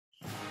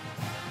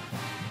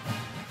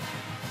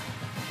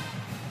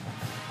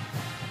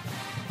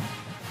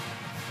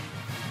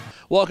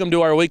Welcome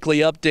to our weekly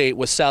update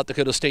with South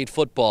Dakota State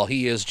football.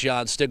 He is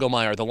John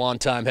Stiegelmeier, the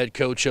longtime head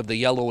coach of the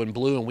Yellow and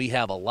Blue, and we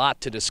have a lot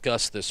to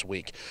discuss this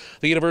week.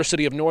 The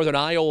University of Northern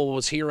Iowa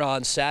was here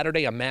on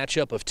Saturday, a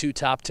matchup of two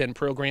top 10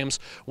 programs.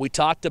 We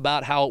talked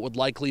about how it would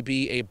likely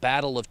be a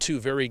battle of two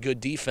very good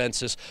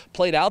defenses.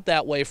 Played out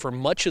that way for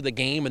much of the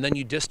game, and then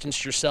you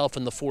distanced yourself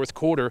in the fourth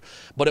quarter,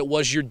 but it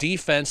was your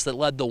defense that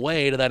led the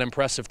way to that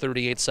impressive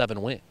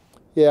 38-7 win.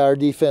 Yeah, our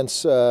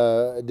defense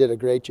did a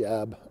great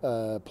job,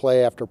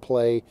 play after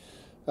play.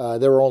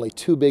 There were only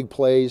two big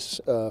plays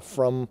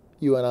from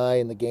UNI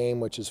in the game,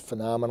 which is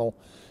phenomenal.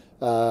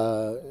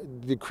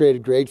 They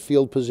created great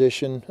field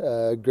position,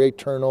 great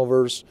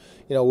turnovers.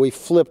 You know, we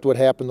flipped what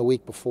happened the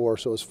week before,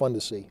 so it was fun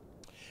to see.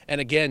 And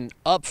again,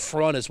 up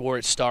front is where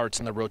it starts,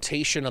 and the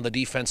rotation on the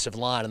defensive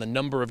line and the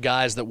number of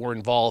guys that were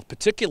involved,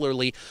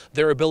 particularly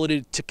their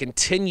ability to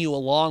continue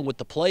along with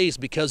the plays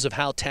because of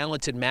how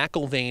talented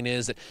McIlvain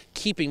is at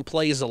keeping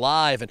plays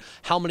alive and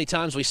how many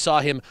times we saw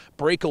him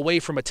break away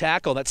from a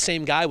tackle. That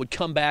same guy would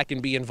come back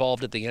and be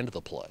involved at the end of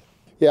the play.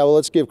 Yeah, well,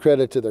 let's give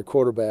credit to their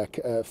quarterback.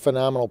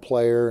 Phenomenal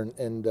player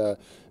and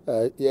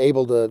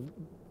able to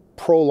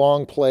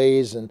prolong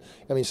plays, and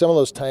I mean, some of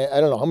those times, I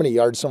don't know how many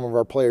yards some of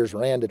our players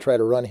ran to try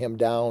to run him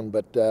down,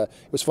 but it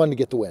was fun to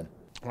get the win.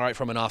 All right,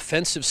 from an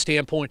offensive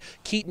standpoint,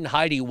 Keaton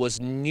Heide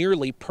was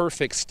nearly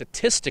perfect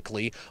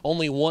statistically,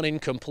 only one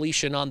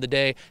incompletion on the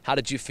day. How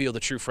did you feel the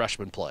true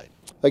freshman played?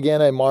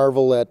 Again, I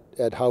marvel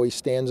at how he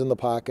stands in the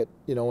pocket,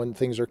 you know, when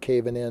things are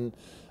caving in.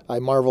 I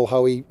marvel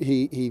how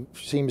he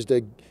seems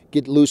to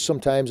get loose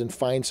sometimes and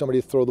find somebody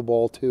to throw the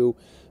ball to.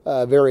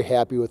 Very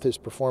happy with his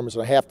performance,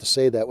 and I have to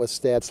say that with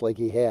stats like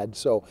he had.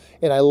 So,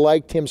 and I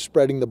liked him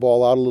spreading the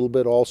ball out a little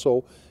bit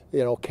also.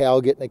 You know, Cal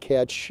getting a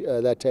catch,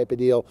 that type of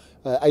deal.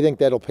 I think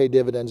that'll pay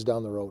dividends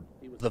down the road.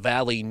 The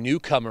Valley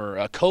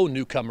newcomer,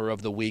 co-newcomer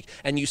of the week,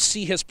 and you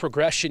see his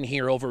progression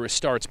here over his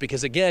starts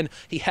because, again,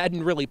 he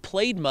hadn't really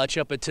played much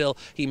up until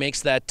he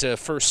makes that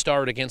first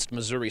start against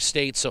Missouri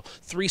State. So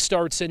 3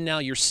 starts in now,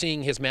 you're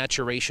seeing his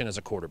maturation as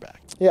a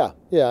quarterback. Yeah,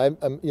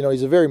 you know,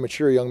 he's a very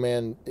mature young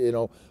man, you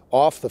know,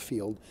 off the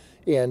field,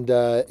 and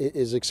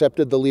has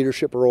accepted the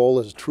leadership role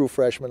as a true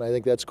freshman. I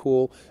think that's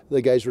cool.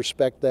 The guys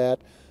respect that.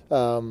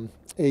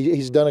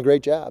 He's done a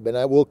great job, and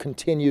I will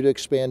continue to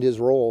expand his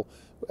role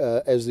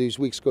as these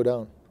weeks go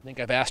down. I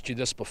think I've asked you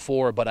this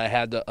before, but I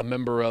had a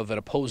member of an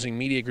opposing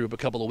media group a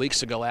couple of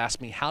weeks ago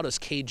ask me, how does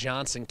Cade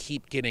Johnson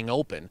keep getting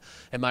open?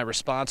 And my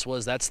response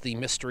was, that's the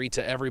mystery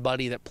to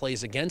everybody that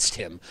plays against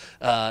him.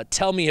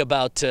 Tell me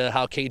about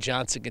how Cade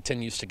Johnson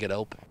continues to get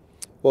open.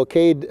 Well,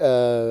 Cade,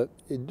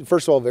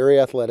 first of all, very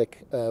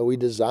athletic. We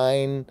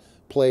design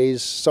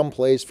plays, some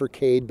plays for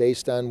Cade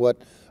based on what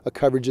a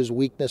coverage's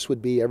weakness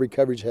would be. Every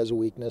coverage has a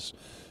weakness.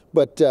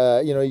 But,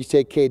 you know, you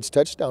take Cade's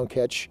touchdown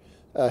catch,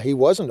 he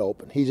wasn't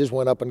open. He just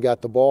went up and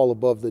got the ball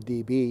above the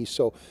DB,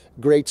 so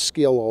great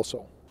skill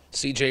also.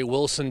 C.J.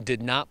 Wilson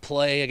did not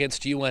play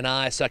against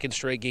UNI, second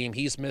straight game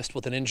he's missed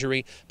with an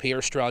injury.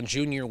 Pierre Strong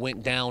Jr.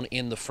 went down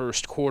in the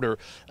first quarter.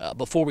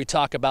 Before we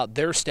talk about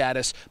their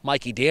status,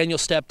 Mikey Daniel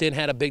stepped in,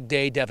 had a big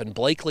day. Devin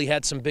Blakely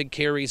had some big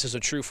carries as a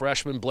true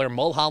freshman. Blair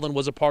Mulholland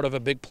was a part of a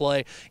big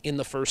play in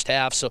the first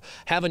half. So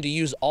having to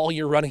use all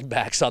your running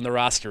backs on the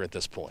roster at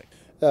this point.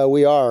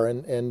 We are,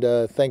 and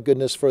thank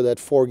goodness for that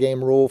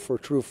 4-game rule for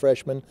true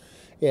freshmen.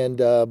 And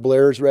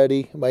Blair's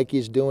ready.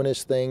 Mikey's doing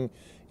his thing.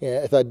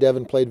 Yeah, I thought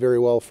Devin played very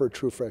well for a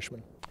true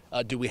freshman.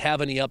 Do we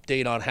have any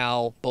update on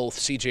how both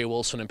C.J.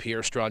 Wilson and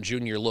Pierre Strong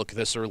Jr. look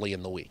this early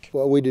in the week?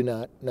 Well, we do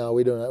not. No,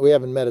 we do not. We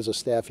haven't met as a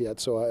staff yet,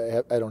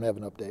 so I don't have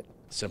an update.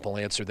 Simple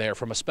answer there.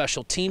 From a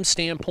special team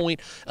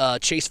standpoint,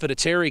 Chase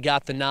Vinatieri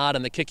got the nod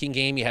in the kicking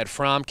game. You had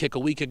Fromm kick a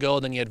week ago,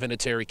 then you had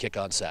Vinatieri kick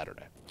on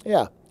Saturday.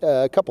 Yeah,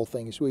 a couple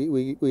things.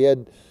 We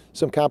had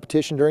some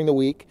competition during the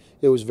week.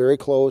 It was very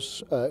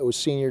close. It was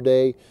senior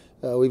day.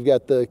 We've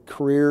got the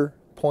career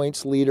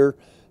points leader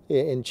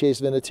in Chase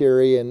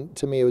Vinatieri, and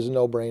to me it was a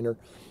no-brainer.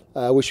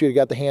 I wish we had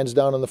got the hands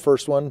down on the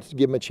first one to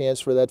give him a chance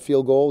for that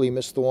field goal. He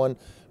missed the one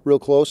real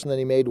close, and then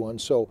he made one.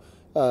 So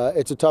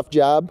it's a tough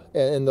job,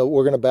 and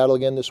we're going to battle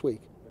again this week.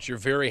 But you're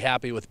very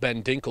happy with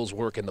Ben Dinkel's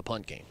work in the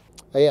punt game.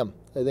 I am.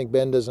 I think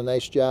Ben does a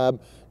nice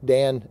job.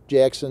 Dan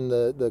Jackson,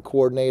 the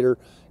coordinator,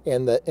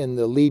 and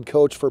the lead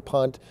coach for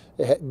punt,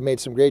 made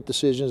some great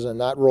decisions on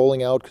not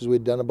rolling out because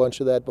we'd done a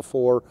bunch of that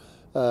before.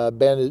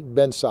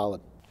 Ben's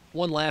solid.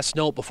 One last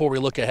note before we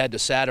look ahead to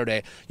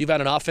Saturday. You've had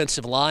an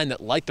offensive line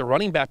that, like the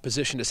running back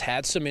position, has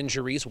had some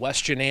injuries.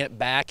 Wes Janant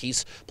back.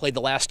 He's played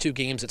the last 2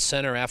 games at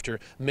center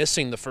after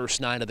missing the first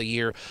 9 of the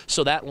year.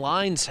 So that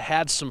line's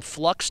had some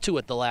flux to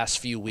it the last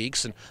few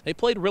weeks, and they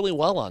played really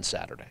well on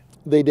Saturday.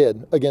 They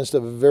did, against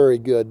a very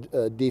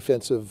good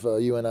defensive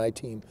UNI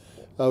team.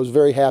 I was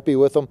very happy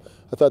with them.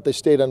 I thought they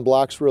stayed on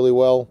blocks really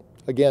well.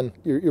 Again,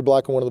 you're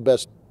blocking one of the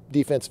best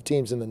defensive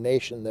teams in the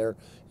nation there,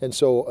 and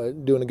so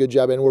doing a good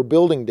job. And we're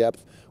building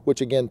depth, which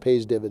again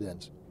pays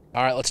dividends.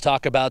 All right, let's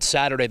talk about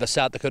Saturday, the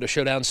South Dakota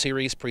Showdown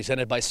Series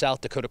presented by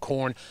South Dakota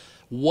Corn.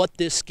 What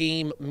this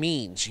game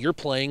means. You're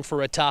playing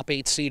for a top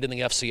 8 seed in the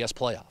FCS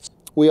playoffs.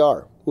 We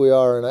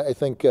are, and I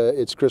think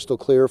it's crystal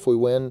clear if we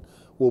win,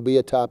 we'll be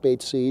a top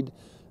 8 seed.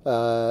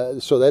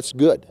 So that's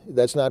good.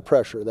 That's not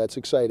pressure. That's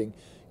exciting.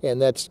 And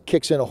that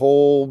kicks in a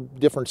whole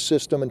different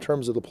system in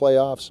terms of the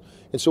playoffs.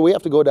 And so we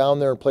have to go down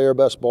there and play our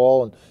best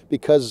ball. And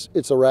because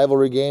it's a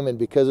rivalry game and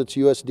because it's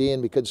USD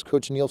and because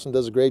Coach Nielsen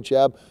does a great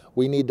job,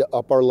 we need to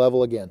up our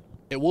level again.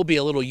 It will be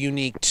a little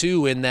unique,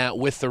 too, in that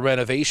with the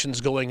renovations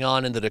going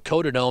on in the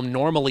Dakota Dome,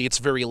 normally it's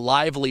very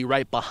lively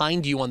right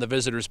behind you on the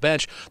visitors'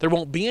 bench. There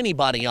won't be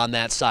anybody on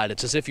that side.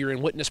 It's as if you're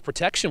in witness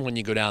protection when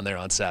you go down there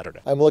on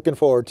Saturday. I'm looking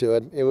forward to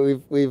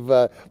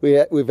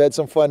it. We've had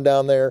some fun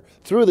down there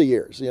through the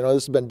years. You know,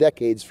 this has been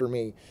decades for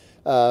me.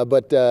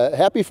 But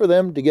happy for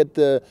them to get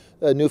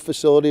a new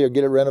facility or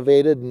get it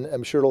renovated, and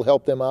I'm sure it'll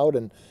help them out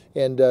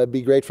and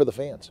be great for the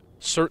fans.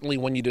 Certainly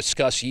when you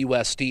discuss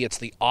USD, it's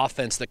the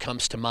offense that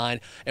comes to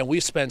mind. And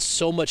we've spent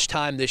so much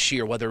time this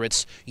year, whether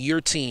it's your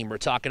team or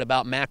talking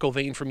about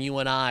McIlvain from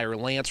UNI or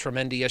Lance from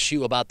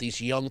NDSU, about these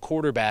young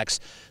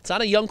quarterbacks. It's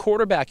not a young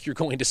quarterback you're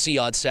going to see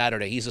on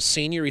Saturday. He's a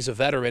senior, he's a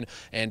veteran,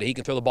 and he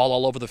can throw the ball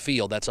all over the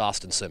field. That's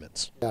Austin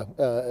Simmons. Yeah,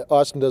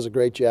 Austin does a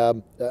great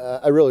job.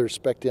 I really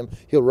respect him.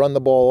 He'll run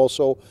the ball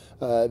also.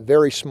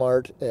 Very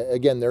smart.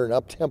 Again, they're an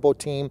up-tempo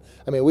team.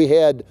 I mean, we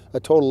had a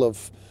total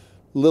of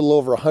little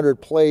over 100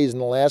 plays in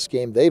the last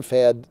game. They've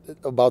had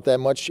about that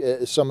much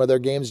some of their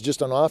games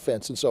just on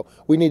offense. And so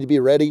we need to be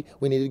ready.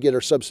 We need to get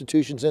our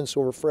substitutions in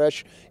so we're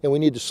fresh, and we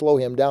need to slow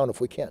him down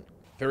if we can.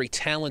 Very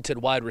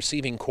talented wide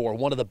receiving core,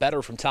 one of the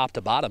better from top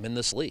to bottom in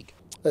this league.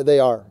 They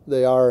are,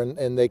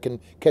 and they can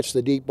catch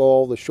the deep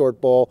ball, the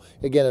short ball.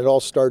 Again, it all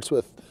starts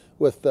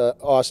with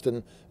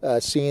Austin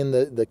seeing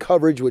the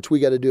coverage, which we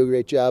got to do a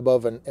great job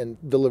of, and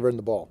delivering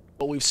the ball.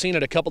 But we've seen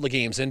it a couple of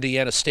games.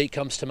 Indiana State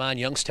comes to mind.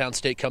 Youngstown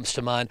State comes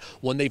to mind.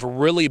 When they've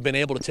really been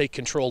able to take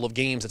control of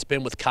games, it's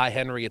been with Kai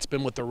Henry. It's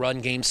been with the run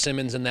game.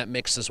 Simmons in that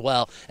mix as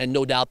well. And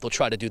no doubt they'll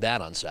try to do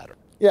that on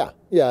Saturday. Yeah.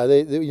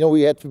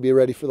 We have to be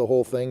ready for the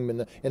whole thing.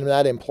 And I'm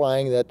not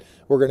implying that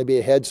we're going to be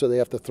ahead so they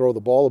have to throw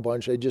the ball a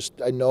bunch.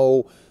 I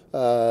know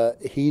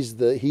he's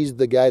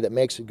the guy that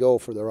makes it go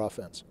for their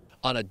offense.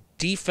 On a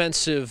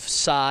defensive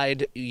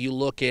side, you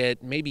look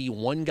at maybe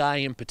one guy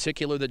in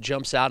particular that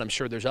jumps out. I'm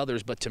sure there's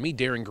others, but to me,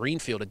 Darren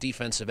Greenfield, a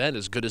defensive end,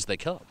 as good as they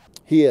come.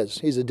 He is.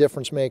 He's a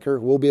difference maker.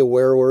 We'll be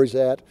aware where he's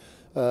at.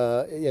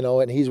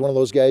 And he's one of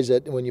those guys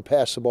that when you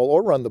pass the ball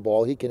or run the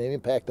ball, he can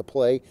impact the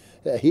play.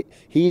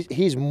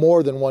 He's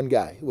more than one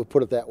guy, we'll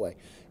put it that way.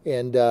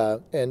 And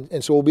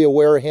so we'll be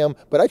aware of him.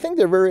 But I think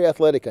they're very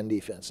athletic on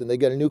defense, and they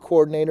got a new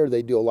coordinator.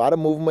 They do a lot of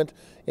movement,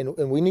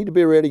 and we need to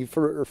be ready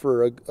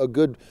for a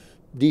good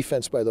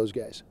defense by those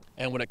guys.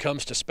 And when it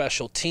comes to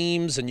special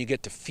teams and you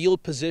get to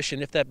field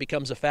position, if that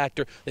becomes a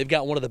factor, they've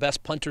got one of the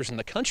best punters in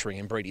the country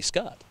in Brady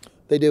Scott.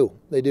 They do.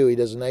 He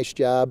does a nice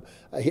job.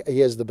 He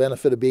has the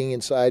benefit of being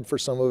inside for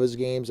some of his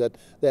games.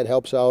 That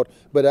helps out.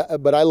 But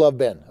I love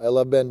Ben. I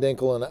love Ben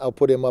Dinkle, and I'll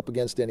put him up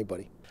against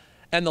anybody.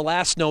 And the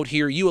last note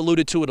here, you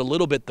alluded to it a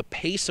little bit, the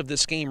pace of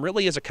this game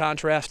really is a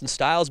contrast in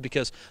styles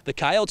because the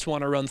Coyotes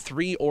want to run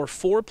 3 or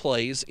 4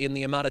 plays in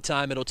the amount of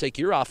time it'll take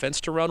your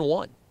offense to run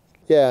 1.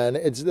 Yeah,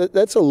 and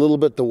that's a little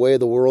bit the way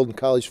of the world in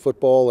college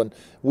football, and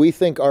we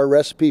think our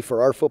recipe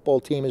for our football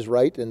team is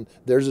right, and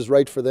theirs is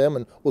right for them,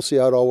 and we'll see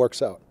how it all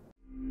works out.